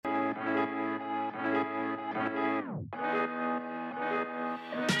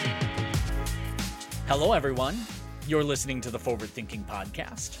Hello, everyone. You're listening to the Forward Thinking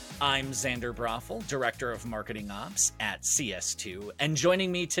Podcast. I'm Xander Broffel, Director of Marketing Ops at CS2, and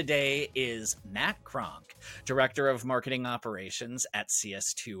joining me today is Matt Kronk, Director of Marketing Operations at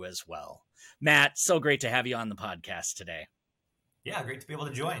CS2 as well. Matt, so great to have you on the podcast today. Yeah, great to be able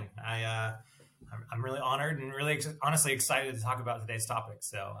to join. I'm really honored and really honestly excited to talk about today's topic.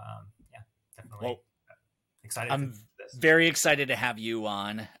 So, definitely excited. I'm very excited to have you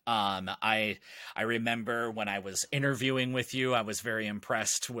on. I remember when I was interviewing with you, I was very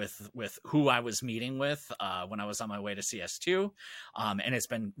impressed with who I was meeting with when I was on my way to CS2. And it's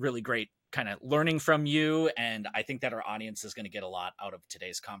been really great kind of learning from you. And I think that our audience is going to get a lot out of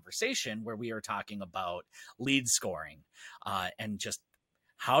today's conversation, where we are talking about lead scoring and just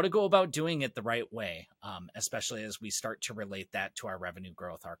how to go about doing it the right way, especially as we start to relate that to our revenue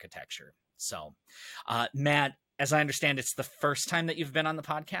growth architecture. So, Matt, as I understand, it's the first time that you've been on the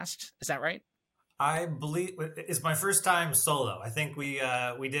podcast. Is that right? I believe it's my first time solo. I think we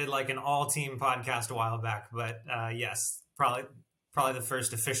did like an all team podcast a while back, but yes, probably the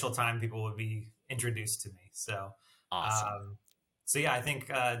first official time people would be introduced to me. So awesome. So yeah, I think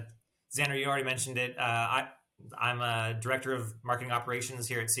Xander, you already mentioned it. I'm a director of marketing operations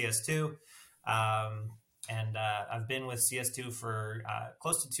here at CS2, and I've been with CS2 for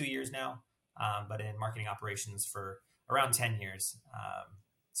close to 2 years now. But in marketing operations for around 10 years.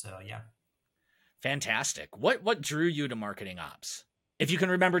 So yeah. Fantastic. What drew you to marketing ops? If you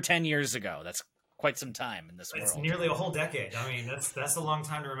can remember 10 years ago, that's quite some time in this world. It's nearly a whole decade. I mean, that's a long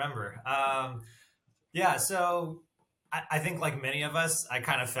time to remember. Yeah. So I think like many of us, I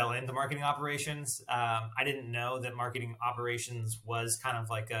kind of fell into marketing operations. I didn't know that marketing operations was kind of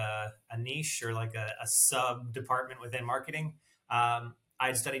like a niche or like a sub department within marketing. I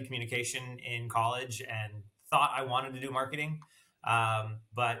had studied communication in college and thought I wanted to do marketing,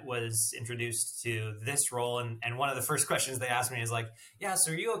 but was introduced to this role. And one of the first questions they asked me is like, yeah,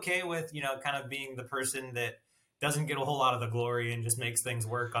 so are you okay with, kind of being the person that doesn't get a whole lot of the glory and just makes things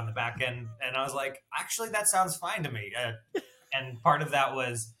work on the back end? And I was like, actually, that sounds fine to me. And part of that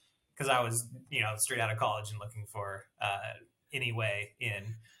was because I was, straight out of college and looking for any way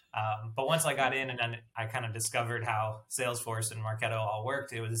in. But once I got in and then I kind of discovered how Salesforce and Marketo all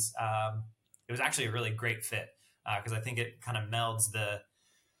worked, it was actually a really great fit because I think it kind of melds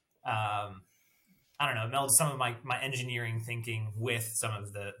melds some of my engineering thinking with some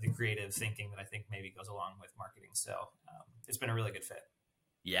of the creative thinking that I think maybe goes along with marketing. So it's been a really good fit.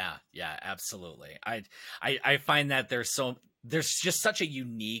 Yeah, absolutely. I find that there's just such a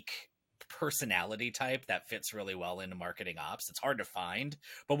unique personality type that fits really well into marketing ops. It's hard to find,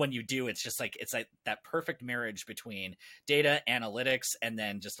 but when you do, it's like that perfect marriage between data analytics and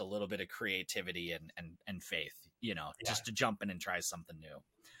then just a little bit of creativity and faith, just to jump in and try something new.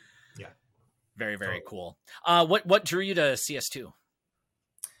 Yeah. Very, very cool. What drew you to CS2?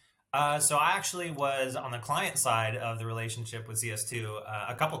 So I actually was on the client side of the relationship with CS2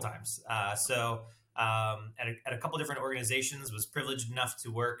 a couple times. At a couple different organizations, was privileged enough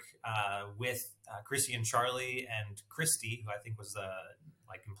to work with Chrissy and Charlie and Christy, who I think was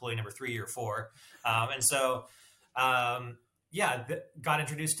like employee number 3 or 4. Got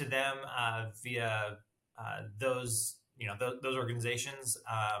introduced to them via those organizations.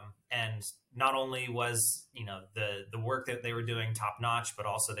 And not only was, the work that they were doing top notch, but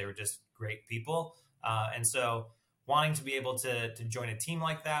also they were just great people. And so wanting to be able to join a team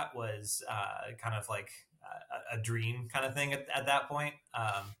like that was kind of like a dream kind of thing at that point.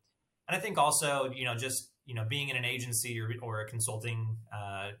 And I think also, being in an agency or a consulting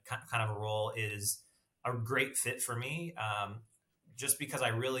kind of a role is a great fit for me, just because I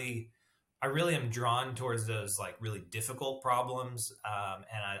really am drawn towards those like really difficult problems.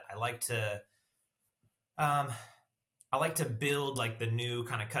 And I like to build like the new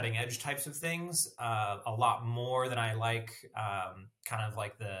kind of cutting edge types of things a lot more than I like kind of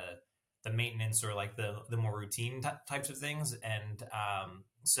like the maintenance or like the more routine types of things. And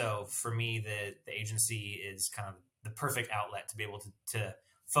so for me, the agency is kind of the perfect outlet to be able to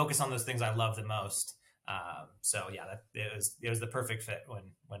focus on those things I love the most. It was the perfect fit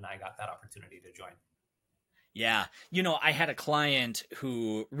when I got that opportunity to join. Yeah. I had a client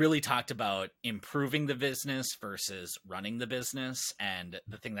who really talked about improving the business versus running the business. And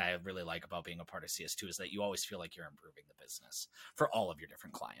the thing that I really like about being a part of CS2 is that you always feel like you're improving the business for all of your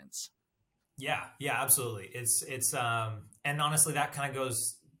different clients. Yeah, absolutely. It's and honestly, that kind of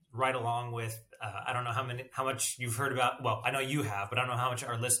goes right along with, I don't know how much you've heard about, well, I know you have, but I don't know how much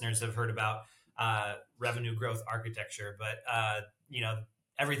our listeners have heard about revenue growth architecture, but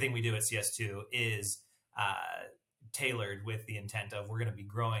everything we do at CS2 is tailored with the intent of we're going to be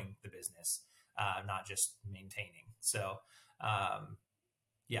growing the business. not just maintaining. So,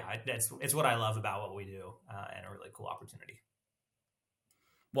 yeah, it's what I love about what we do, and a really cool opportunity.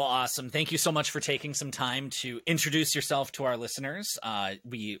 Well, awesome. Thank you so much for taking some time to introduce yourself to our listeners.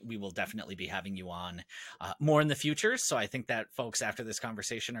 We will definitely be having you on more in the future. So I think that folks after this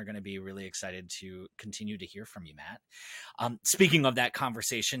conversation are going to be really excited to continue to hear from you, Matt. Speaking of that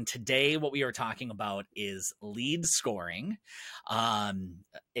conversation, today what we are talking about is lead scoring,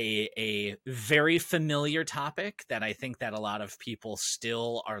 a very familiar topic that I think that a lot of people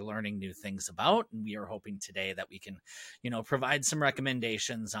still are learning new things about. And we are hoping today that we can, provide some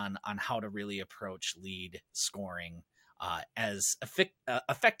recommendations on how to really approach lead scoring as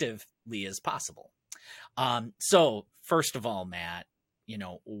effectively as possible. So first of all, Matt,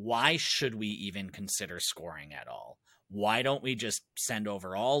 why should we even consider scoring at all? Why don't we just send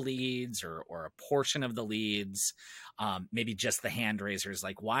over all leads or a portion of the leads, maybe just the hand raisers?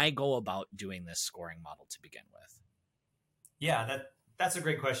 Like, why go about doing this scoring model to begin with? Yeah, that's a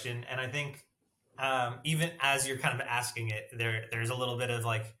great question. And I think even as you're kind of asking it, there's a little bit of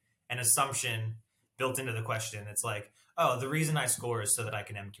like an assumption built into the question. It's like, oh, the reason I score is so that I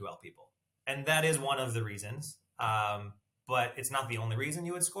can MQL people. And that is one of the reasons, but it's not the only reason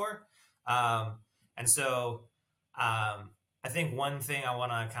you would score. And so I think one thing I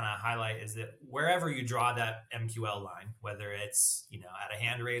want to kind of highlight is that wherever you draw that MQL line, whether it's at a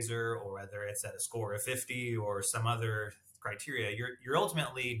hand raiser or whether it's at a score of 50 or some other criteria, you're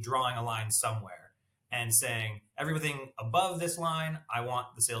ultimately drawing a line somewhere and saying everything above this line, I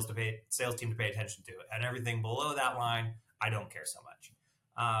want the sales team to pay attention to, and everything below that line, I don't care so much.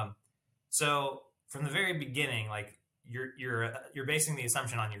 So from the very beginning, like you're basing the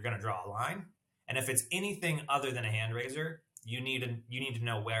assumption on you're going to draw a line, and if it's anything other than a hand raiser, you need to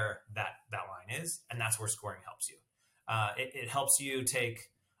know where that line is, and that's where scoring helps you. It helps you take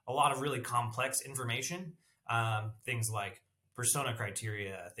a lot of really complex information, things like persona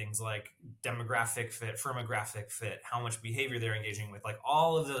criteria, things like demographic fit, firmographic fit, how much behavior they're engaging with. Like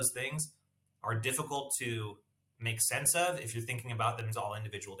all of those things are difficult to make sense of if you're thinking about them as all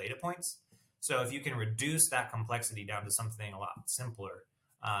individual data points. So if you can reduce that complexity down to something a lot simpler,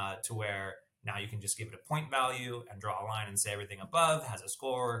 to where now you can just give it a point value and draw a line and say everything above has a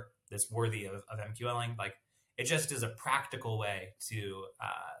score that's worthy of MQLing. Like it just is a practical way to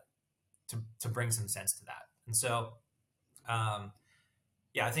bring some sense to that. And so,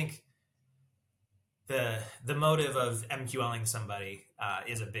 I think the motive of MQLing somebody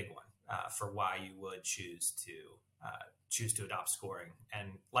is a big one for why you would choose to adopt scoring. And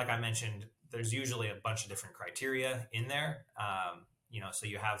like I mentioned, there's usually a bunch of different criteria in there. So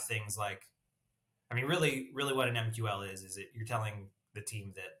you have things like, really what an MQL is that you're telling the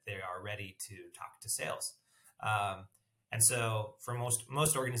team that they are ready to talk to sales. And so for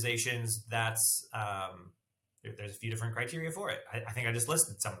most organizations, that's there's a few different criteria for it. I think I just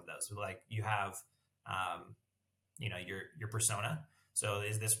listed some of those. Like you have, your persona. So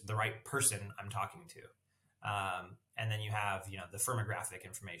is this the right person I'm talking to? And then you have, the firmographic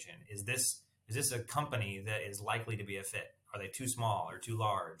information. Is this a company that is likely to be a fit? Are they too small or too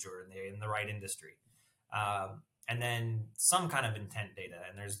large, or are they in the right industry? And then some kind of intent data.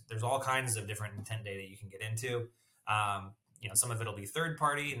 And there's all kinds of different intent data you can get into. Some of it'll be third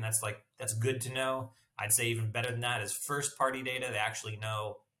party, and that's good to know. I'd say even better than that is first party data. They actually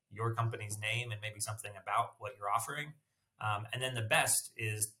know your company's name and maybe something about what you're offering. And then the best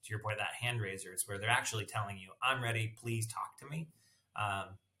is, to your point, that hand raiser. It's where they're actually telling you, I'm ready, please talk to me.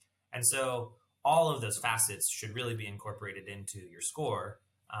 And so all of those facets should really be incorporated into your score.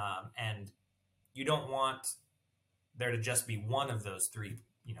 And you don't want there to just be one of those three,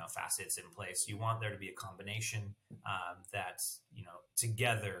 facets in place. You want there to be a combination that,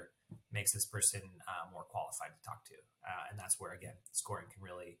 together makes this person more qualified to talk to. And that's where, again, scoring can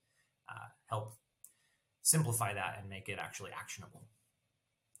really help simplify that and make it actually actionable.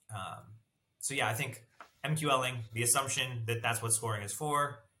 I think MQLing, the assumption that that's what scoring is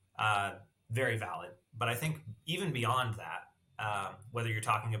for, very valid. But I think even beyond that, whether you're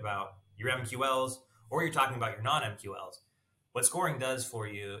talking about your MQLs or you're talking about your non-MQLs, what scoring does for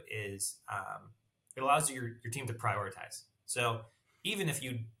you is it allows your team to prioritize. So even if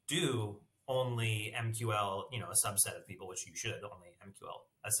you do only MQL, a subset of people, which you should only MQL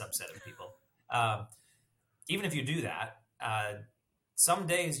a subset of people, even if you do that, some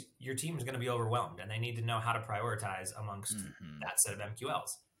days your team is going to be overwhelmed and they need to know how to prioritize amongst that set of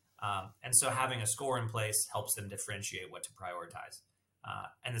MQLs. And so having a score in place helps them differentiate what to prioritize.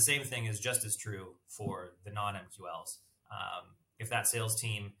 And the same thing is just as true for the non-MQLs. If that sales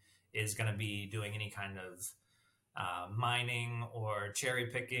team is going to be doing any kind of mining or cherry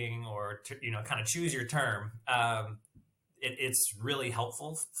picking or kind of choose your term. It's really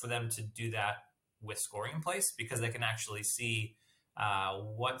helpful for them to do that with scoring in place because they can actually see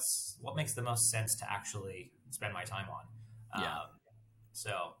what makes the most sense to actually spend my time on. Yeah.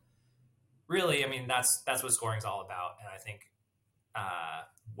 So really, I mean, that's what scoring is all about, and I think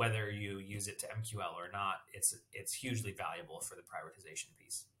whether you use it to MQL or not, it's hugely valuable for the prioritization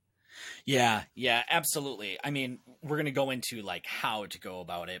piece. Yeah, yeah, absolutely. I mean, we're going to go into like how to go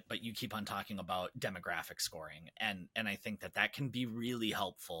about it, but you keep on talking about demographic scoring, and I think that that can be really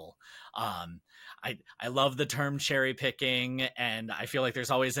helpful. I love the term cherry picking, and I feel like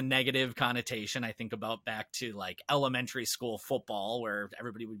there's always a negative connotation. I think about back to like elementary school football where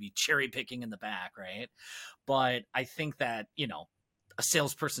everybody would be cherry picking in the back, right? But I think that, a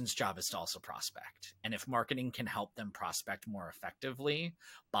salesperson's job is to also prospect. And if marketing can help them prospect more effectively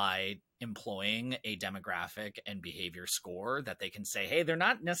by employing a demographic and behavior score that they can say, hey, they're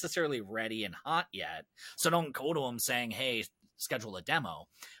not necessarily ready and hot yet. So don't go to them saying, hey, schedule a demo.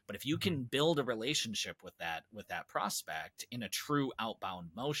 But if you can build a relationship with that prospect in a true outbound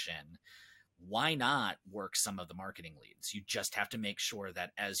motion, why not work some of the marketing leads? You just have to make sure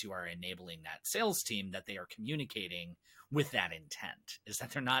that as you are enabling that sales team, that they are communicating with that intent, is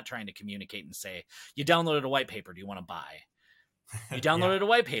that they're not trying to communicate and say, you downloaded a white paper, do you want to buy? You downloaded a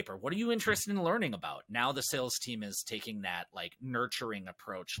white paper, what are you interested in learning about? Now the sales team is taking that like nurturing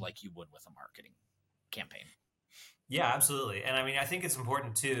approach like you would with a marketing campaign. Yeah, absolutely. And I mean, I think it's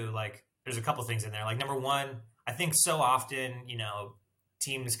important too, like there's a couple things in there. Like number one, I think so often,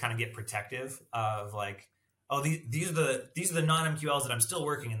 teams kind of get protective of like, oh, these are the non MQLs that I'm still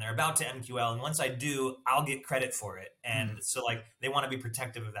working and they're about to MQL, and once I do, I'll get credit for it. And so like they want to be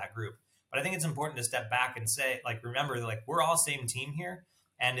protective of that group. But I think it's important to step back and say, like, remember, like we're all same team here.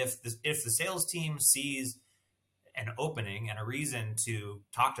 And if the sales team sees an opening and a reason to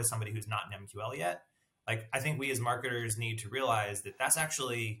talk to somebody who's not in MQL yet, like I think we as marketers need to realize that that's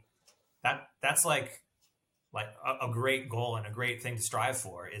actually that's like a great goal and a great thing to strive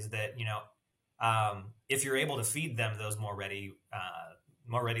for, is that if you're able to feed them those more ready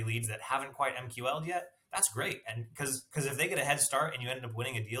leads that haven't quite MQL'd yet, that's great. And because if they get a head start and you end up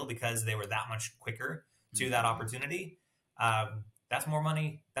winning a deal because they were that much quicker to that opportunity, that's more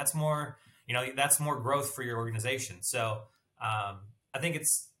money. That's more that's more growth for your organization. So I think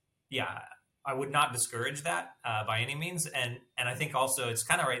I would not discourage that by any means. And I think also it's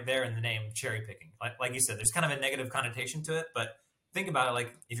kind of right there in the name, cherry picking. Like you said, there's kind of a negative connotation to it, but think about it.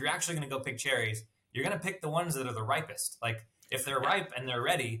 Like if you're actually going to go pick cherries, you're going to pick the ones that are the ripest. Like if they're ripe and they're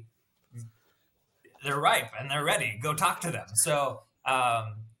ready, go talk to them. So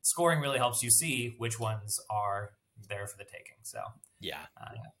scoring really helps you see which ones are there for the taking. So yeah.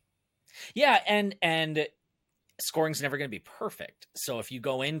 And scoring's never going to be perfect. So if you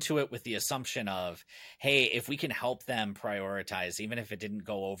go into it with the assumption of, hey, if we can help them prioritize, even if it didn't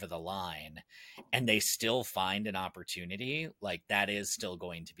go over the line and they still find an opportunity, like that is still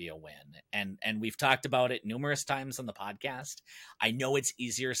going to be a win. And we've talked about it numerous times on the podcast. I know it's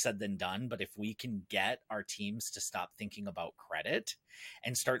easier said than done, but if we can get our teams to stop thinking about credit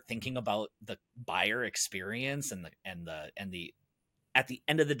and start thinking about the buyer experience and the at the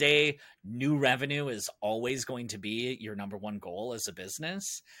end of the day, new revenue is always going to be your number one goal as a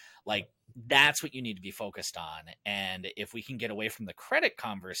business. Like that's what you need to be focused on. And if we can get away from the credit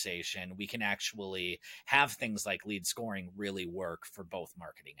conversation, we can actually have things like lead scoring really work for both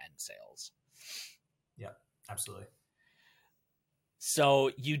marketing and sales. Yeah, absolutely.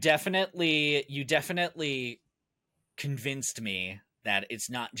 So you definitely convinced me that it's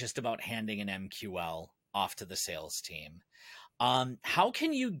not just about handing an MQL off to the sales team. How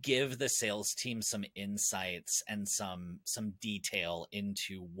can you give the sales team some insights and some detail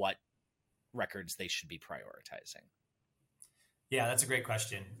into what records they should be prioritizing? Yeah, that's a great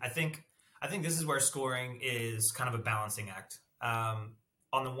question. I think this is where scoring is kind of a balancing act.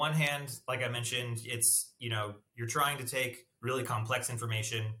 On the one hand, like I mentioned, it's you're trying to take really complex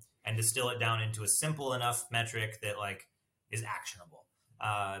information and distill it down into a simple enough metric that like is actionable.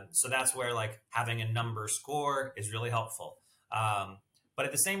 So that's where like having a number score is really helpful. But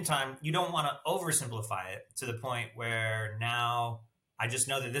at the same time, you don't want to oversimplify it to the point where now I just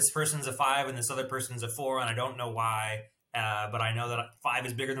know that this person's a 5 and this other person's a 4, and I don't know why, but I know that 5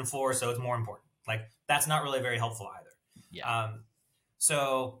 is bigger than 4, so it's more important. Like that's not really very helpful either. Yeah.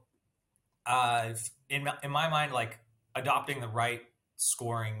 So in my mind, like adopting the right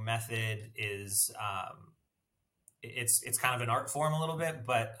scoring method is it's kind of an art form a little bit,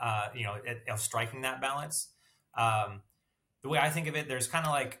 but of striking that balance. The way I think of it, there's kind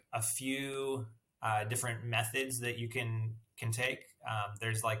of like a few different methods that you can take.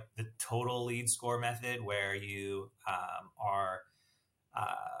 There's like the total lead score method where you are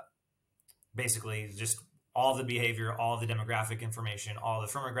basically just all the behavior, all the demographic information, all the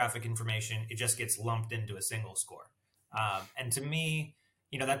firmographic information. It just gets lumped into a single score. And to me,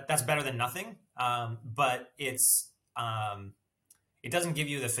 that's better than nothing. But it doesn't give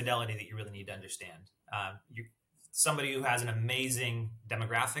you the fidelity that you really need to understand. Somebody who has an amazing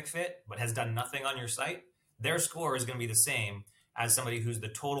demographic fit but has done nothing on your site, their score is going to be the same as somebody who's the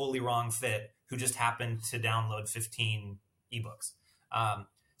totally wrong fit who just happened to download 15 ebooks.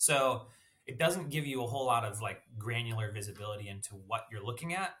 So it doesn't give you a whole lot of like granular visibility into what you're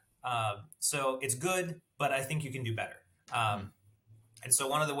looking at. So it's good, but I think you can do better. And so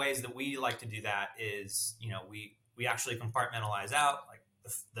one of the ways that we like to do that is, we actually compartmentalize out like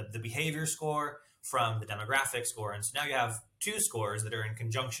the behavior score from the demographic score. And so now you have two scores that are in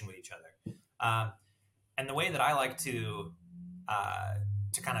conjunction with each other. And the way that I like to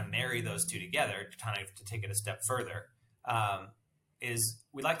kind of marry those two together, to take it a step further, is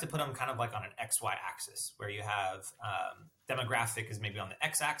we like to put them kind of like on an XY axis, where you have demographic is maybe on the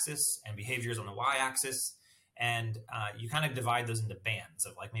X axis and behaviors on the Y axis. And you kind of divide those into bands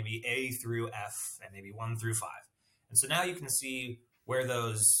of like maybe A through F and maybe 1 through 5. And so now you can see where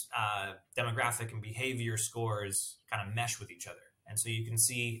those demographic and behavior scores kind of mesh with each other. And so you can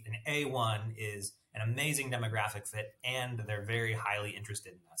see an A1 is an amazing demographic fit and they're very highly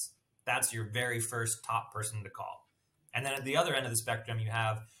interested in us. That's your very first top person to call. And then at the other end of the spectrum, you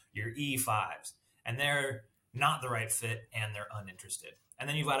have your E5s, and they're not the right fit and they're uninterested. And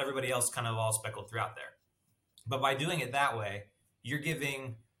then you've got everybody else kind of all speckled throughout there. But by doing it that way, you're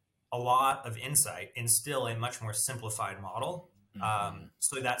giving a lot of insight in still a much more simplified model.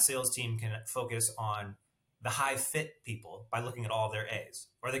 So that sales team can focus on the high fit people by looking at all of their A's,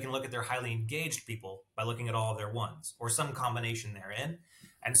 or they can look at their highly engaged people by looking at all of their 1s, or some combination therein.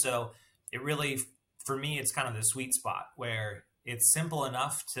 And so it really, for me, it's kind of the sweet spot where it's simple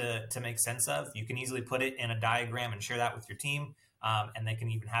enough to make sense of. You can easily put it in a diagram and share that with your team. And they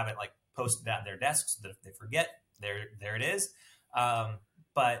can even have it like posted at their desks so that if they forget, there it is.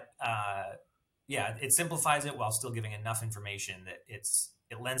 Yeah, it simplifies it while still giving enough information that it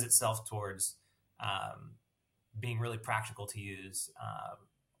lends itself towards being really practical to use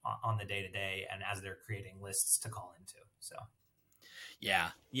on the day-to-day and as they're creating lists to call into. So yeah,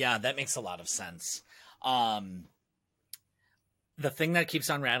 that makes a lot of sense. The thing that keeps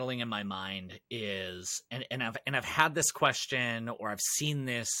on rattling in my mind is, and I've had this question, or I've seen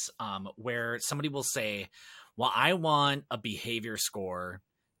this where somebody will say, well, I want a behavior score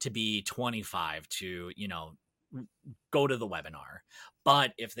to be 25 to, go to the webinar.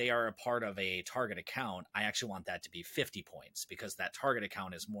 But if they are a part of a target account, I actually want that to be 50 points because that target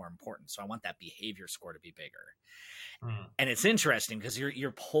account is more important. So I want that behavior score to be bigger. And it's interesting because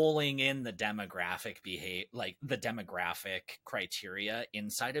you're pulling in the demographic the demographic criteria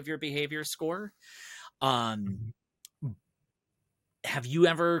inside of your behavior score. Have you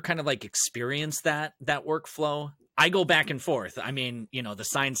ever kind of like experienced that workflow? I go back and forth. I mean, the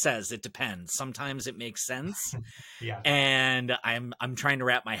sign says it depends. Sometimes it makes sense. Yeah. And I'm trying to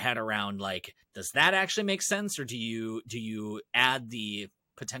wrap my head around like, does that actually make sense? Or do you add the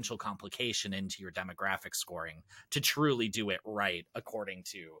potential complication into your demographic scoring to truly do it right according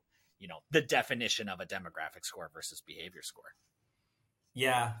to, the definition of a demographic score versus behavior score?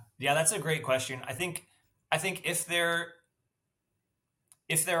 Yeah, that's a great question. I think if there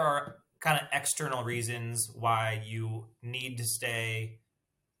are kind of external reasons why you need to stay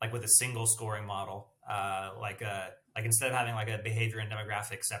like with a single scoring model, like instead of having like a behavior and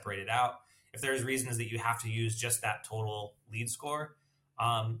demographic separated out, if there's reasons that you have to use just that total lead score,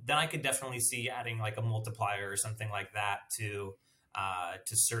 then I could definitely see adding like a multiplier or something like that to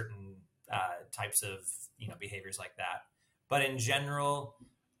certain types of behaviors like that. But in general,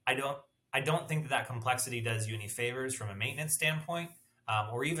 I don't think that complexity does you any favors from a maintenance standpoint,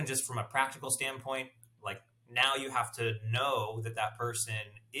 or even just from a practical standpoint. Like now you have to know that person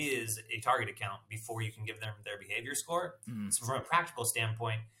is a target account before you can give them their behavior score. So from a practical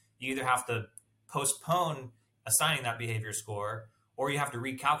standpoint, you either have to postpone assigning that behavior score, or you have to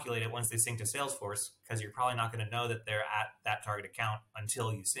recalculate it once they sync to Salesforce, because you're probably not going to know that they're at that target account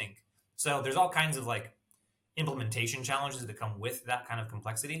until you sync. So there's all kinds of like implementation challenges that come with that kind of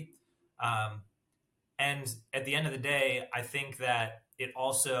complexity. And at the end of the day, I think that it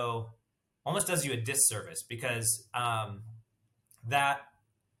also almost does you a disservice because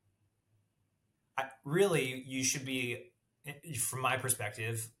really you should be from my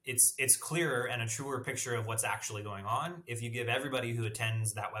perspective, it's clearer and a truer picture of what's actually going on if you give everybody who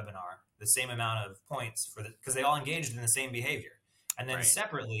attends that webinar the same amount of points because they all engaged in the same behavior. And then Right.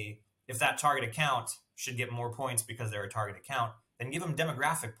 separately, if that target account should get more points because they're a target account, then give them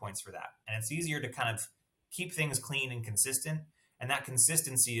demographic points for that. And it's easier to kind of keep things clean and consistent. And that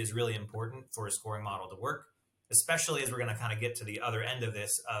consistency is really important for a scoring model to work, especially as we're going to kind of get to the other end of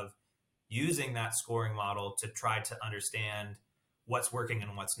this of using that scoring model to try to understand what's working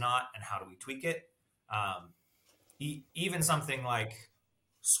and what's not and how do we tweak it. Even something like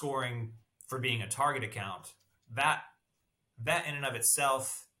scoring for being a target account, that in and of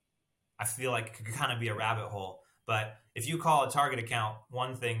itself, I feel like could kind of be a rabbit hole. But if you call a target account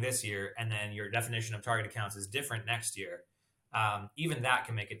one thing this year and then your definition of target accounts is different next year, even that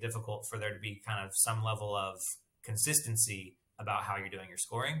can make it difficult for there to be kind of some level of consistency about how you're doing your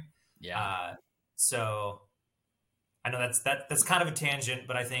scoring. Yeah. So I know that's kind of a tangent,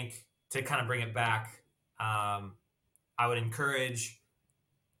 but I think to kind of bring it back, I would encourage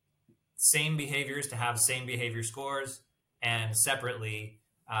same behaviors to have same behavior scores, and separately,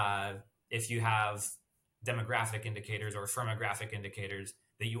 if you have demographic indicators or firmographic indicators,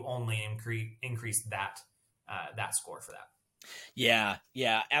 that you only increase that score for that. Yeah,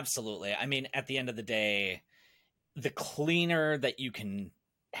 absolutely. I mean, at the end of the day, the cleaner that you can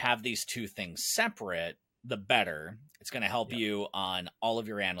have these two things separate, the better. It's going to help you on all of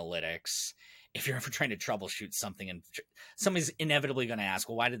your analytics. If you're ever trying to troubleshoot something and somebody's inevitably going to ask,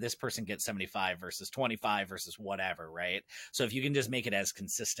 well, why did this person get 75 versus 25 versus whatever, right? So if you can just make it as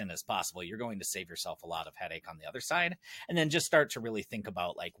consistent as possible, you're going to save yourself a lot of headache on the other side. And then just start to really think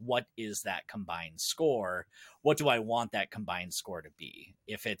about, like, what is that combined score? What do I want that combined score to be?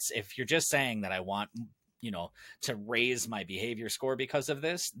 If you're just saying that I want, to raise my behavior score because of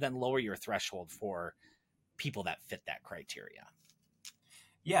this, then lower your threshold for people that fit that criteria.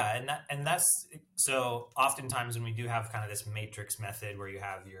 Yeah, and that's so oftentimes when we do have kind of this matrix method where you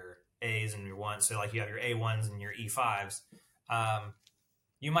have your A's and your ones, so like you have your A1s and your E5s,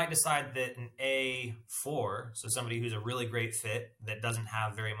 you might decide that an A4, so somebody who's a really great fit that doesn't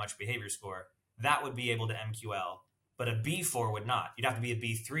have very much behavior score, that would be able to MQL, but a B4 would not. You'd have to be a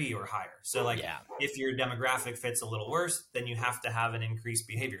B3 or higher. So like if your demographic fits a little worse, then you have to have an increased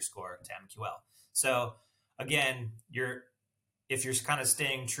behavior score to MQL. So again, if you're kind of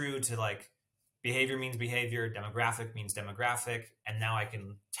staying true to like behavior means behavior, demographic means demographic, and now I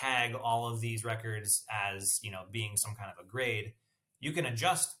can tag all of these records as, being some kind of a grade, you can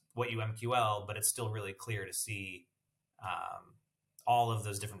adjust what you MQL, but it's still really clear to see all of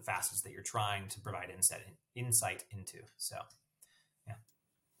those different facets that you're trying to provide insight into. So, yeah.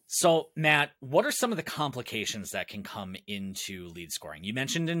 So, Matt, what are some of the complications that can come into lead scoring? You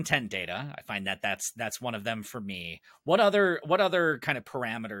mentioned intent data. I find that that's one of them for me. What other kind of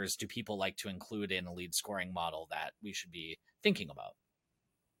parameters do people like to include in a lead scoring model that we should be thinking about?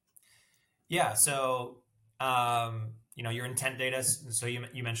 Yeah. So, your intent data. So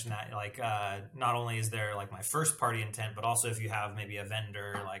you mentioned that, like, not only is there like my first party intent, but also if you have maybe a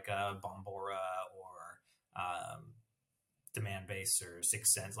vendor like a Bombora or Demandbase or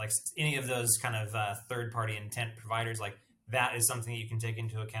 6sense, like any of those kind of third party intent providers, like that is something you can take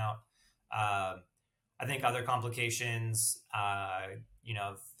into account. I think other complications,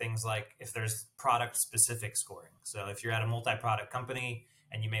 things like if there's product specific scoring. So if you're at a multi-product company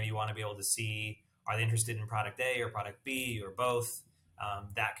and you maybe want to be able to see, are they interested in product A or product B or both?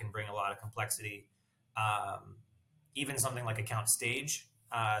 That can bring a lot of complexity. Even something like account stage.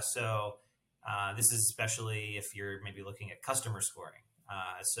 This is especially if you're maybe looking at customer scoring.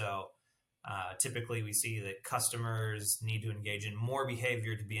 Typically we see that customers need to engage in more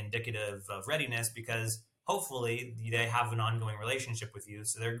behavior to be indicative of readiness because hopefully they have an ongoing relationship with you.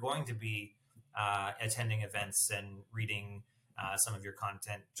 So they're going to be attending events and reading some of your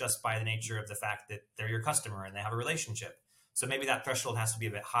content just by the nature of the fact that they're your customer and they have a relationship. So maybe that threshold has to be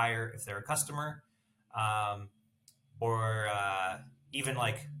a bit higher if they're a customer, or even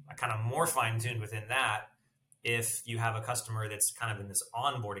like kind of more fine-tuned within that. If you have a customer that's kind of in this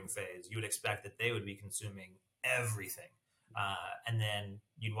onboarding phase, you would expect that they would be consuming everything. And then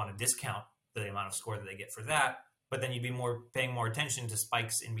you'd want to discount the amount of score that they get for that, but then you'd be paying more attention to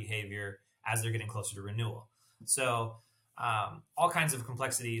spikes in behavior as they're getting closer to renewal. So all kinds of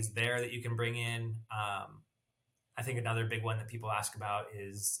complexities there that you can bring in. I think another big one that people ask about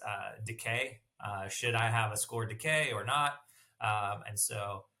is decay. Should I have a score decay or not? And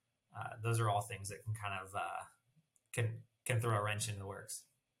so those are all things that can kind of can throw a wrench in the works.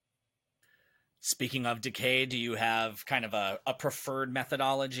 Speaking of decay, do you have kind of a preferred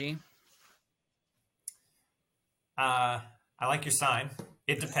methodology? I like your sign.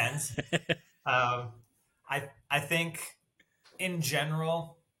 It depends. Um, I think in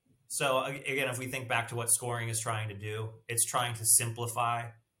general. So again, if we think back to what scoring is trying to do, it's trying to simplify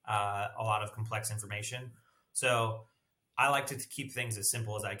a lot of complex information. So I like to keep things as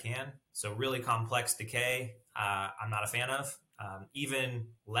simple as I can. So really complex decay, I'm not a fan of. Even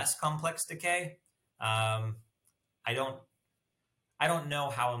less complex decay, um, I don't I don't know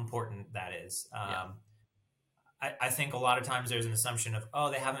how important that is. Yeah. I think a lot of times there's an assumption of, oh,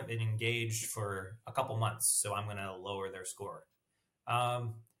 they haven't been engaged for a couple months, so I'm going to lower their score.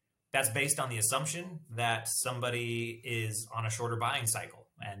 Um, that's based on the assumption that somebody is on a shorter buying cycle,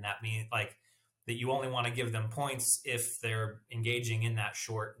 and that means like that you only want to give them points if they're engaging in that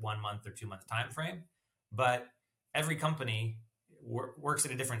short 1 month or 2 month time frame. But every company works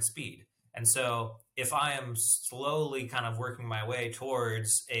at a different speed, and so if I am slowly kind of working my way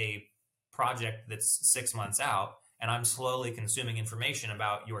towards a project that's 6 months out, and I'm slowly consuming information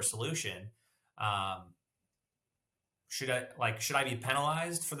about your solution, um, should I be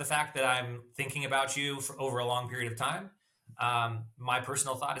penalized for the fact that I'm thinking about you for over a long period of time? My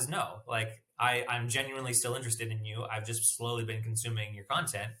personal thought is no. Like I'm genuinely still interested in you. I've just slowly been consuming your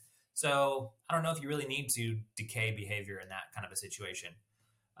content. So I don't know if you really need to decay behavior in that kind of a situation.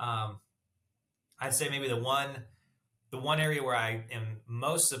 Um, I'd say maybe the one area where I am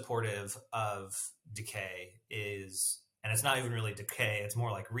most supportive of decay is, and it's not even really decay, it's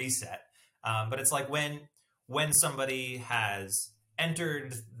more like reset. But it's like when somebody has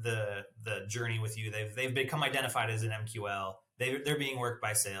entered the journey with you, they've become identified as an MQL. They're being worked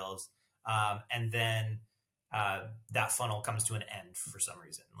by sales, and then that funnel comes to an end for some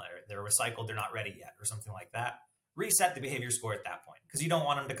reason. They're recycled, they're not ready yet, or something like that. Reset the behavior score at that point, because you don't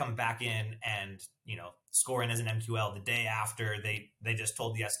want them to come back in and score in as an MQL the day after they just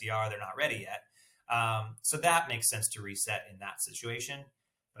told the SDR they're not ready yet. So that makes sense to reset in that situation.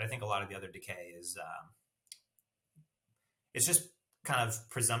 But I think a lot of the other decay is it's just kind of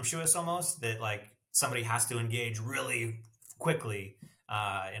presumptuous almost, that like somebody has to engage really quickly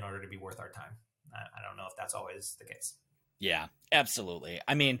in order to be worth our time. I don't know if that's always the case. Yeah, absolutely.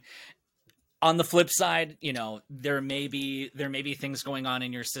 I mean, on the flip side, there may be things going on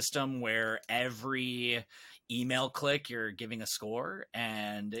in your system where every email click you're giving a score,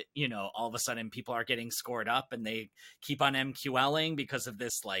 and all of a sudden people are getting scored up and they keep on MQLing because of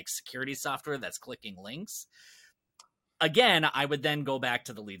this like security software that's clicking links. Again, I would then go back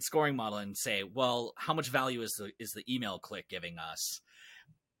to the lead scoring model and say, well, how much value is the email click giving us?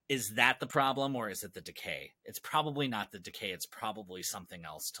 Is that the problem, or is it the decay? It's probably not the decay. It's probably something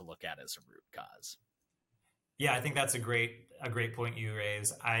else to look at as a root cause. Yeah, I think that's a great point you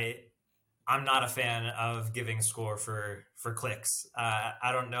raise. I'm not a fan of giving a score for clicks.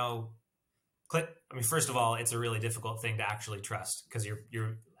 I don't know. I mean, first of all, it's a really difficult thing to actually trust, because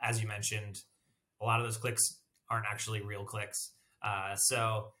you're as you mentioned, a lot of those clicks aren't actually real clicks.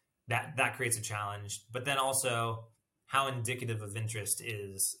 So that creates a challenge. But then also, how indicative of interest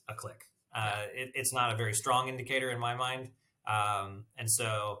is a click? It's not a very strong indicator in my mind. And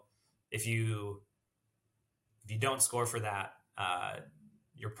so if you don't score for that,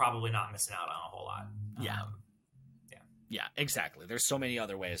 you're probably not missing out on a whole lot. Yeah, exactly. There's so many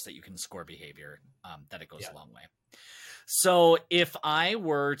other ways that you can score behavior that it goes a long way. So if I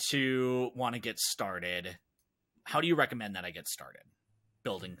were to want to get started, how do you recommend that I get started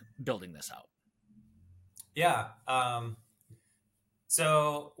building this out? Yeah.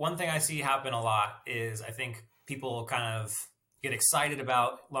 So one thing I see happen a lot is, I think people kind of get excited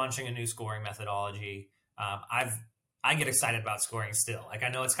about launching a new scoring methodology. I get excited about scoring still. Like, I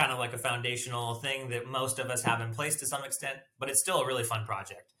know it's kind of like a foundational thing that most of us have in place to some extent, but it's still a really fun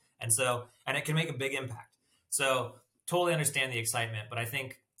project. And it can make a big impact. So totally understand the excitement, but I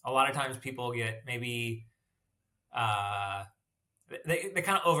think a lot of times people get maybe, they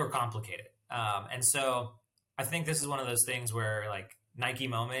kind of overcomplicate it. And so I think this is one of those things where, like, Nike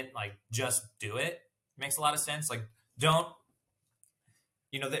moment, like, just do it, makes a lot of sense. Like, don't,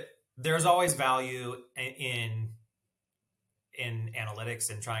 there's always value in analytics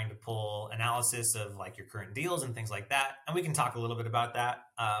and trying to pull analysis of like your current deals and things like that. And we can talk a little bit about that.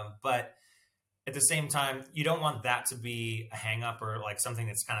 But at the same time, you don't want that to be a hang up or like something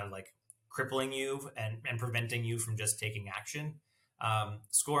that's kind of like crippling you and preventing you from just taking action.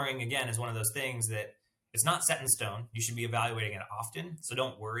 Scoring, again, is one of those things that it's not set in stone. You should be evaluating it often. So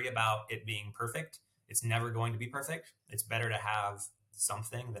don't worry about it being perfect. It's never going to be perfect. It's better to have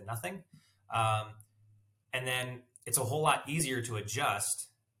something than nothing. And then it's a whole lot easier to adjust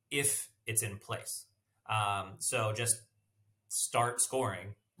if it's in place. So just start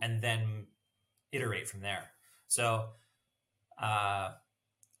scoring and then iterate from there. So I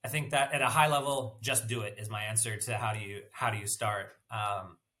think that at a high level, just do it is my answer to how do you start.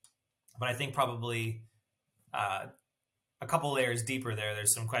 But I think probably a couple layers deeper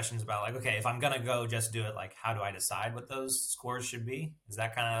there's some questions about like, okay, if I'm gonna go just do it, like how do I decide what those scores should be? Is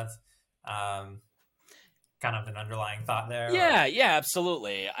that kind of an underlying thought there? Or? Yeah,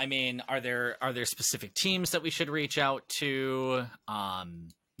 absolutely. I mean, are there specific teams that we should reach out to?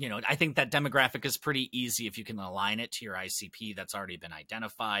 I think that demographic is pretty easy if you can align it to your ICP that's already been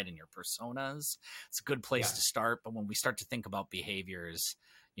identified and your personas. It's a good place to start. But when we start to think about behaviors,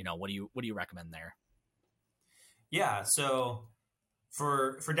 what do you recommend there? Yeah, so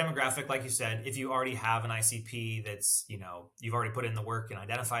for demographic, like you said, if you already have an ICP that's you've already put in the work and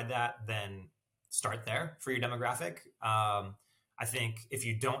identified that, then start there for your demographic. I think if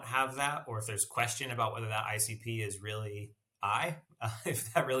you don't have that, or if there's question about whether that ICP is really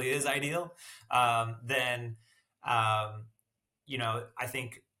if that really is ideal, then I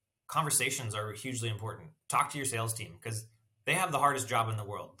think conversations are hugely important. Talk to your sales team because they have the hardest job in the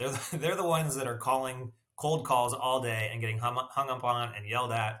world. They're the ones that are calling cold calls all day and getting hung up on and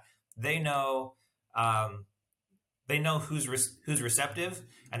yelled at. They know who's receptive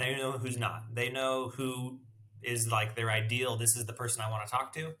and they know who's not. They know who is like their ideal. This is the person I want to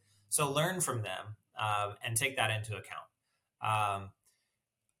talk to. So learn from them and take that into account.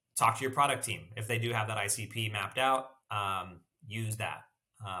 Talk to your product team if they do have that ICP mapped out. Use that.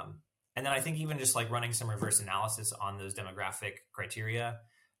 And then I think even just like running some reverse analysis on those demographic criteria,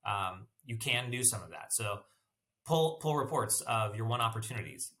 you can do some of that. So pull reports of your won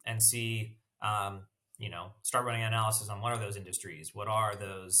opportunities and see, start running analysis on what are those industries, what are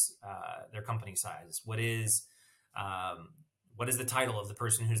those their company size, what is the title of the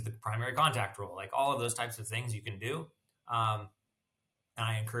person who's the primary contact role, like all of those types of things you can do. And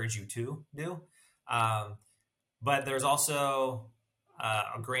I encourage you to do. But there's also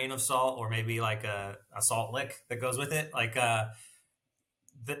a grain of salt, or maybe like a salt lick that goes with it. Like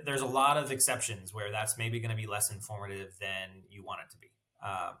there's a lot of exceptions where that's maybe going to be less informative than you want it to be.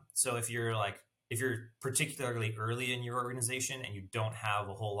 So if you're particularly early in your organization and you don't have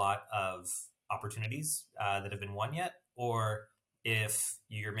a whole lot of opportunities that have been won yet, or if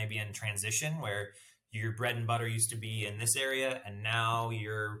you're maybe in transition where your bread and butter used to be in this area and now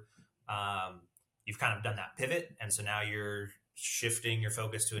you've kind of done that pivot, and so now you're shifting your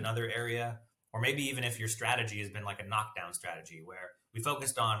focus to another area, or maybe even if your strategy has been like a knockdown strategy where we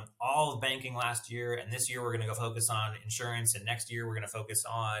focused on all of banking last year and this year we're going to go focus on insurance and next year we're going to focus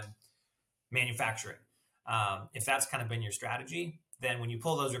on manufacturing. If that's kind of been your strategy, then when you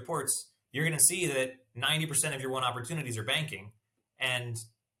pull those reports, you're going to see that 90% of your won opportunities are banking, and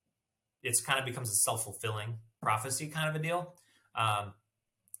it's kind of becomes a self-fulfilling prophecy kind of a deal.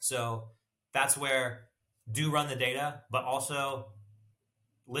 So that's where do run the data, but also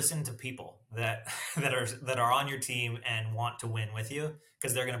listen to people that are on your team and want to win with you,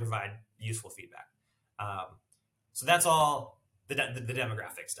 because they're going to provide useful feedback. So that's all the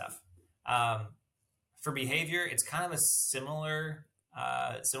demographic stuff. For behavior, it's kind of a similar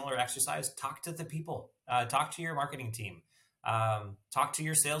exercise. Talk to the people. Talk to your marketing team. Talk to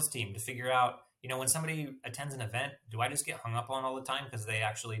your sales team to figure out, when somebody attends an event, do I just get hung up on all the time because they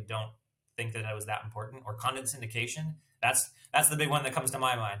actually don't think that it was that important? Or content syndication, that's the big one that comes to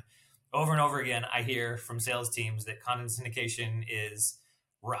my mind. Over and over again, I hear from sales teams that content syndication is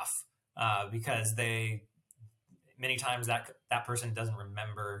rough because many times that person doesn't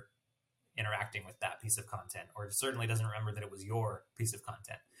remember interacting with that piece of content, or certainly doesn't remember that it was your piece of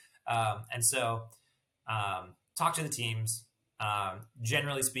content. And so talk to the teams.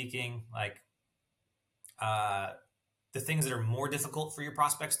 Generally speaking, like the things that are more difficult for your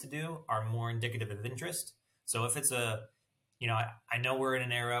prospects to do are more indicative of interest. So if it's I know we're in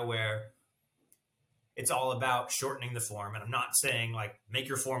an era where it's all about shortening the form, and I'm not saying like make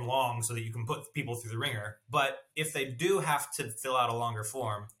your form long so that you can put people through the ringer, but if they do have to fill out a longer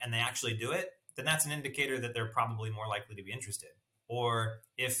form and they actually do it, then that's an indicator that they're probably more likely to be interested. Or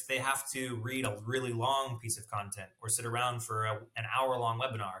if they have to read a really long piece of content or sit around for an hour-long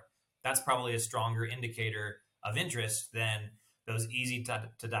webinar, that's probably a stronger indicator of interest than those easy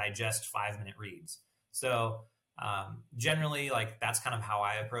to digest 5-minute reads. So generally, like that's kind of how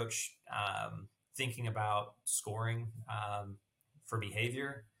I approach thinking about scoring for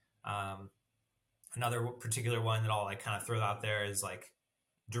behavior. Another particular one that I'll like kind of throw out there is like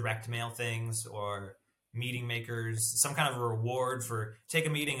direct mail things or meeting makers, some kind of a reward for take a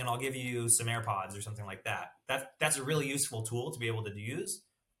meeting and I'll give you some AirPods or something like that. That's a really useful tool to be able to use,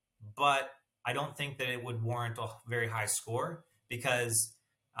 but I don't think that it would warrant a very high score because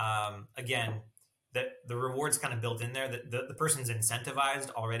again, that the reward's kind of built in there, that the person's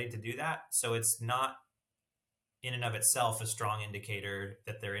incentivized already to do that. So it's not in and of itself a strong indicator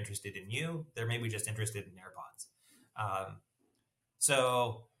that they're interested in you. They're maybe just interested in AirPods.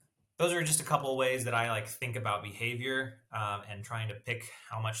 So those are just a couple of ways that I like think about behavior and trying to pick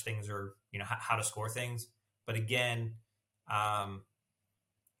how much things are, how to score things. But again,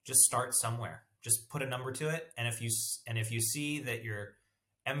 just start somewhere. Just put a number to it. And if you see that you're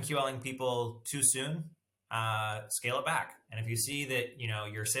MQLing people too soon, scale it back. And if you see that,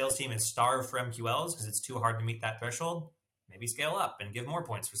 your sales team is starved for MQLs because it's too hard to meet that threshold, maybe scale up and give more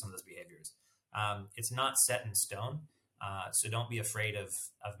points for some of those behaviors. It's not set in stone. So don't be afraid of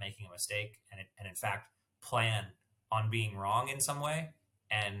making a mistake. And in fact, plan on being wrong in some way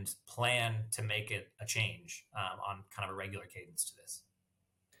and plan to make it a change on kind of a regular cadence to this.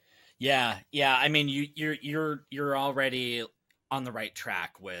 Yeah. I mean, you're already on the right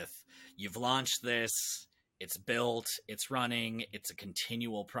track with, you've launched this, it's built, it's running, it's a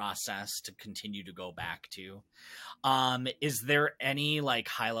continual process to continue to go back to. Is there any like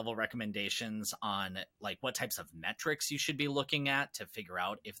high level recommendations on like what types of metrics you should be looking at to figure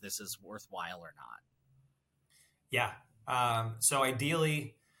out if this is worthwhile or not? Yeah. So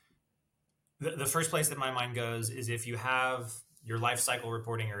ideally, the first place that my mind goes is if you have your life cycle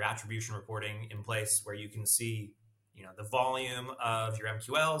reporting, your attribution reporting in place where you can see, the volume of your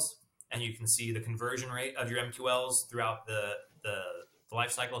MQLs, and you can see the conversion rate of your MQLs throughout the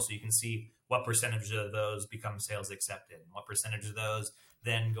life cycle. So you can see what percentage of those become sales accepted, and what percentage of those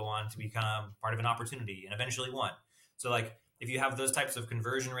then go on to become part of an opportunity and eventually one. So like if you have those types of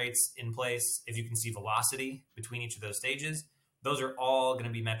conversion rates in place, if you can see velocity between each of those stages, those are all going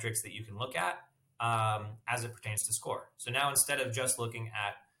to be metrics that you can look at as it pertains to score. So now instead of just looking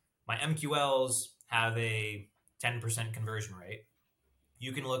at my MQLs have a 10% conversion rate,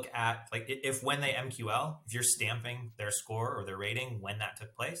 you can look at like if when they MQL, if you're stamping their score or their rating when that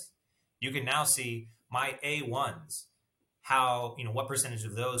took place, you can now see my A1s, how, what percentage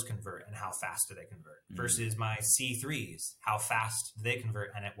of those convert and how fast do they convert versus my C3s, how fast do they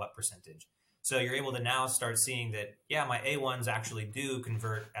convert and at what percentage. So you're able to now start seeing that, yeah, my A1s actually do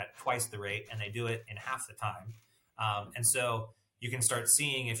convert at twice the rate and they do it in half the time. And so you can start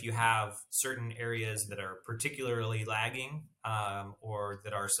seeing if you have certain areas that are particularly lagging or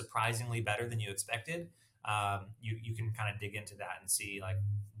that are surprisingly better than you expected. You can kind of dig into that and see like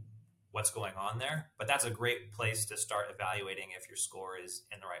what's going on there. But that's a great place to start evaluating if your score is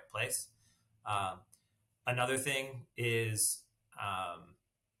in the right place. Another thing is,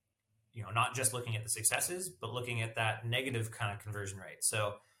 not just looking at the successes, but looking at that negative kind of conversion rate.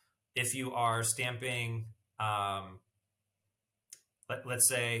 So if you are stamping, let's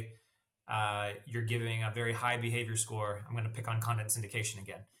say you're giving a very high behavior score. I'm going to pick on content syndication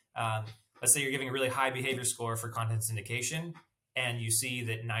again. Let's say you're giving a really high behavior score for content syndication, and you see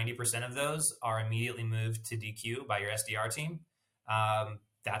that 90% of those are immediately moved to DQ by your SDR team.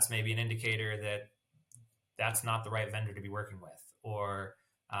 That's maybe an indicator that that's not the right vendor to be working with. Or,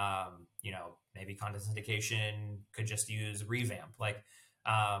 maybe content syndication could just use revamp. Like,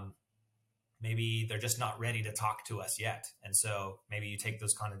 maybe they're just not ready to talk to us yet. And so maybe you take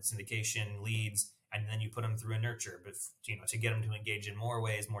those content syndication leads and then you put them through a nurture, but to get them to engage in more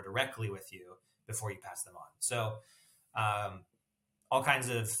ways, more directly with you before you pass them on. So all kinds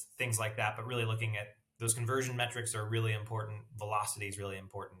of things like that, but really looking at those conversion metrics are really important. Velocity is really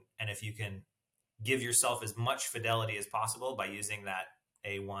important. And if you can give yourself as much fidelity as possible by using that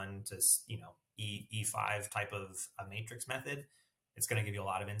A1 to, E5 type of a matrix method, it's going to give you a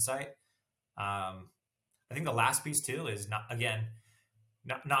lot of insight. I think the last piece too is not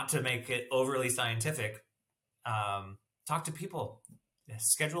to make it overly scientific. Talk to people,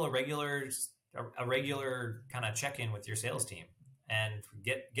 schedule a regular kind of check-in with your sales team and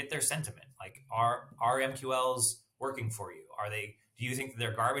get their sentiment. Like, are MQLs working for you? Do you think that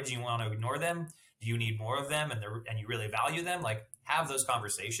they're garbage and you want to ignore them? Do you need more of them and you really value them? Like, have those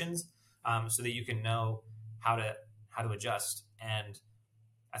conversations so that you can know how to adjust. And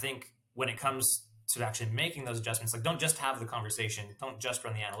I think when it comes to actually making those adjustments, like, don't just have the conversation, don't just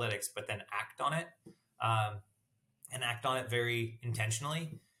run the analytics, but then act on it and act on it very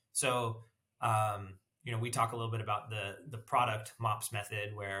intentionally. So, we talk a little bit about the product MOPS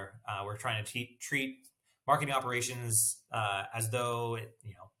method, where we're trying to treat marketing operations as though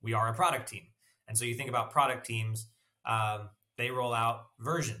we are a product team. And so you think about product teams, they roll out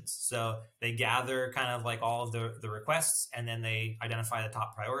versions. So they gather kind of like all of the requests, and then they identify the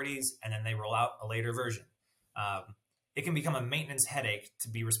top priorities, and then they roll out a later version. It can become a maintenance headache to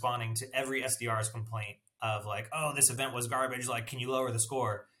be responding to every SDR's complaint of like, oh, this event was garbage. Like, can you lower the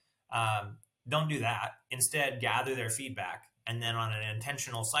score? don't do that. Instead, gather their feedback, and then on an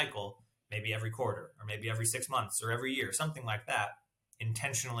intentional cycle, maybe every quarter or maybe every 6 months or every year, something like that,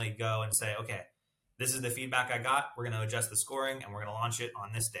 intentionally go and say, okay, this is the feedback I got. We're going to adjust the scoring and we're going to launch it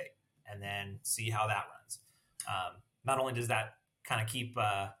on this date, and then see how that runs. Not only does that kind of keep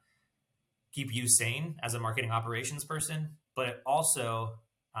you sane as a marketing operations person, but it also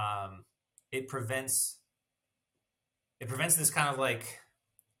it prevents this kind of like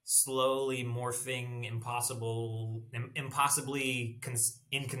slowly morphing, impossibly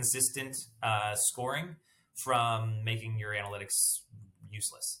inconsistent scoring from making your analytics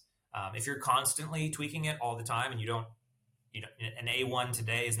useless. If you're constantly tweaking it all the time, and you don't, an A1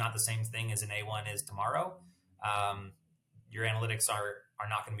 today is not the same thing as an A1 is tomorrow. Your analytics are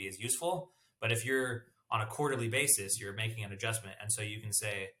not going to be as useful. But if you're on a quarterly basis, you're making an adjustment, and so you can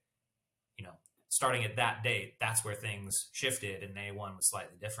say, starting at that date, that's where things shifted, and A1 was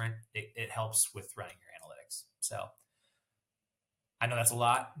slightly different. It helps with running your analytics. So I know that's a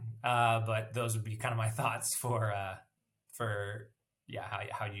lot, but those would be kind of my thoughts for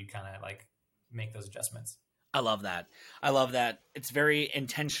how you kind of like make those adjustments. I love that. It's very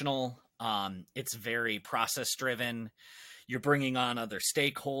intentional. It's very process driven. You're bringing on other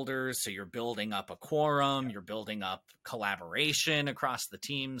stakeholders, so you're building up a quorum, you're building up collaboration across the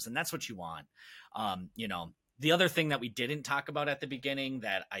teams, and that's what you want. The other thing that we didn't talk about at the beginning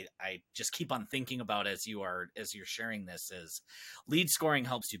that I just keep on thinking about as you're sharing this is lead scoring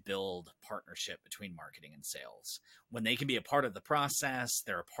helps you build partnership between marketing and sales. When they can be a part of the process,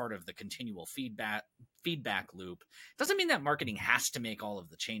 they're a part of the continual feedback loop. Doesn't mean that marketing has to make all of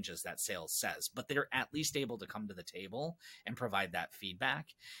the changes that sales says, but they're at least able to come to the table and provide that feedback.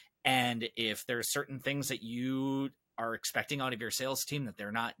 And if there's certain things that you are expecting out of your sales team that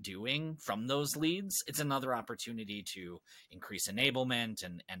they're not doing from those leads, it's another opportunity to increase enablement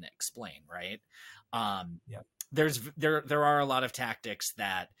and explain, right? There are a lot of tactics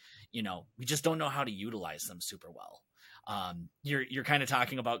that, we just don't know how to utilize them super well. You're kind of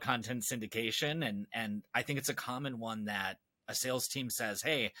talking about content syndication, and I think it's a common one that a sales team says,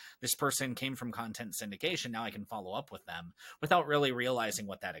 hey, this person came from content syndication, now I can follow up with them, without really realizing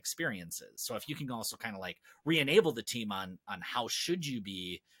what that experience is. So if you can also kind of like re-enable the team on how should you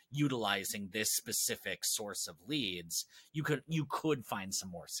be utilizing this specific source of leads, you could find some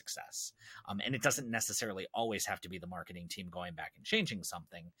more success. And it doesn't necessarily always have to be the marketing team going back and changing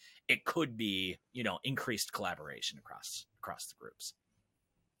something. It could be, increased collaboration across the groups.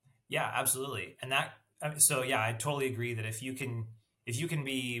 Yeah, absolutely. And I totally agree that if you can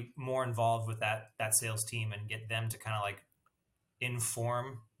be more involved with that sales team and get them to kind of like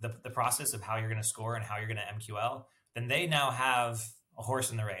inform the process of how you're going to score and how you're going to MQL, then they now have a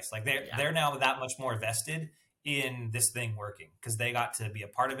horse in the race. Like they're now that much more vested in this thing working because they got to be a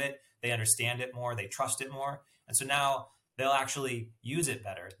part of it. They understand it more. They trust it more. And so now they'll actually use it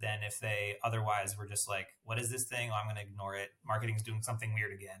better than if they otherwise were just like, what is this thing? Oh, I'm going to ignore it. Marketing's doing something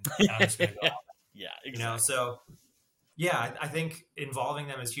weird again. And I'm just going to go out. Yeah, exactly. I think involving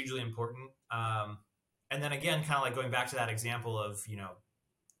them is hugely important. And then again, kind of like going back to that example of,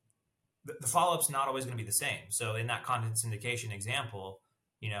 the follow-up's not always going to be the same. So in that content syndication example,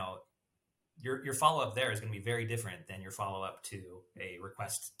 your follow-up there is going to be very different than your follow-up to a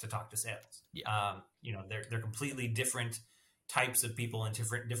request to talk to sales. Yeah. They're completely different types of people in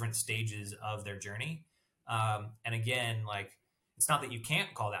different stages of their journey. And again, like, it's not that you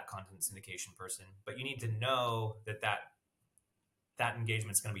can't call that content syndication person, but you need to know that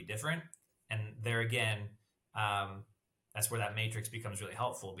engagement is going to be different. And there again, that's where that matrix becomes really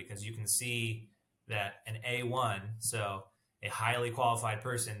helpful, because you can see that an A1, so a highly qualified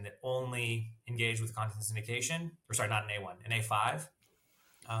person that only engaged with content syndication, or sorry, not an A1, an A5,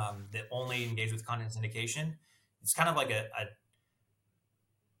 that only engaged with content syndication, it's kind of like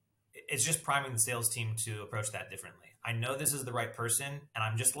it's just priming the sales team to approach that differently. I know this is the right person, and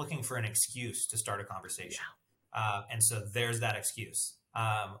I'm just looking for an excuse to start a conversation. Yeah. And so there's that excuse.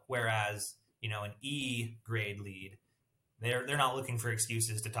 Whereas, an E grade lead, they're not looking for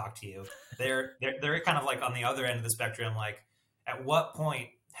excuses to talk to you. They're kind of like on the other end of the spectrum. Like, at what point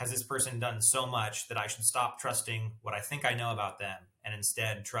has this person done so much that I should stop trusting what I think I know about them and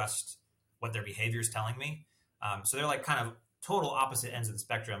instead trust what their behavior is telling me? So they're like kind of total opposite ends of the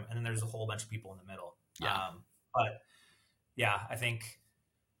spectrum. And then there's a whole bunch of people in the middle. Yeah. But yeah, I think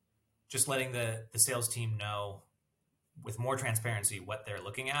just letting the sales team know with more transparency what they're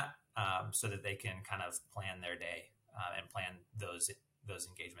looking at, so that they can kind of plan their day and plan those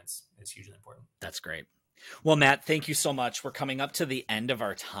engagements is hugely important. That's great. Well, Matt, thank you so much. We're coming up to the end of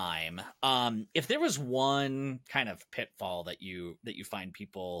our time. If there was one kind of pitfall that you find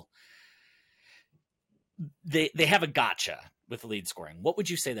people they have a gotcha with lead scoring. What would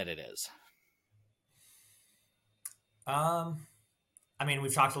you say that it is? I mean,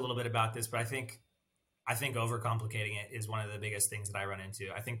 we've talked a little bit about this, but I think overcomplicating it is one of the biggest things that I run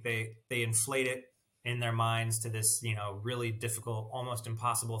into. I think they inflate it in their minds to this, really difficult, almost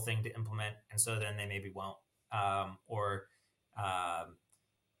impossible thing to implement, and so then they maybe won't. I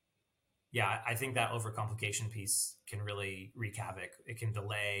think that overcomplication piece can really wreak havoc. It can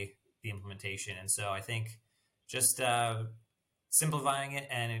delay the implementation, and so I think just simplifying it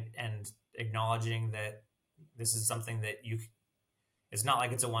and acknowledging that this is something that it's not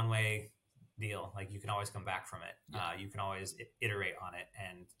like it's a one-way deal. Like, you can always come back from it. Yeah. You can always iterate on it,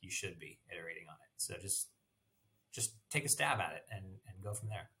 and you should be iterating on it. So just take a stab at it and go from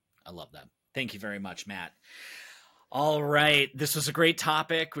there. I love that. Thank you very much, Matt. All right. This was a great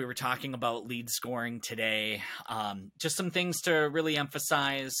topic. We were talking about lead scoring today. Just some things to really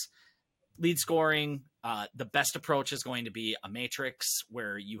emphasize. Lead scoring, the best approach is going to be a matrix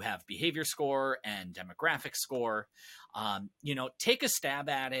where you have behavior score and demographic score. Take a stab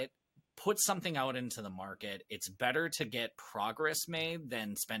at it. Put something out into the market. It's better to get progress made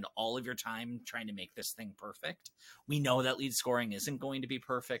than spend all of your time trying to make this thing perfect. We know that lead scoring isn't going to be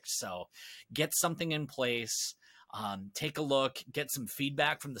perfect, so get something in place. Take a look, get some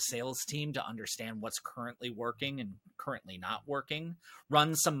feedback from the sales team to understand what's currently working and currently not working.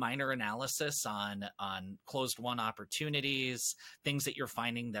 Run some minor analysis on closed won opportunities, things that you're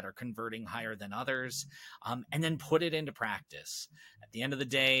finding that are converting higher than others, and then put it into practice. At the end of the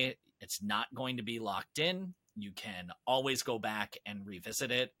day, it's not going to be locked in. You can always go back and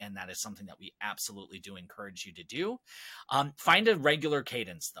revisit it, and that is something that we absolutely do encourage you to do. Find a regular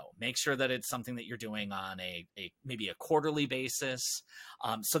cadence, though. Make sure that it's something that you're doing on maybe a quarterly basis,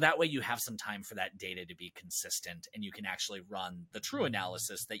 so that way you have some time for that data to be consistent, and you can actually run the true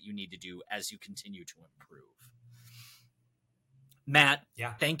analysis that you need to do as you continue to improve. Matt,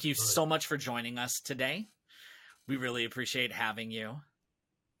 thank you so much for joining us today. We really appreciate having you.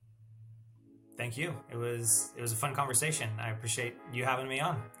 Thank you. It was a fun conversation. I appreciate you having me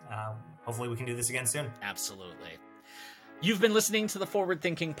on. Hopefully we can do this again soon. Absolutely. You've been listening to the Forward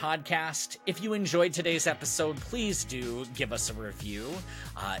Thinking Podcast. If you enjoyed today's episode, please do give us a review.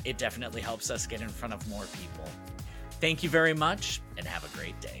 It definitely helps us get in front of more people. Thank you very much, and have a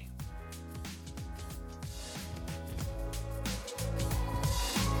great day.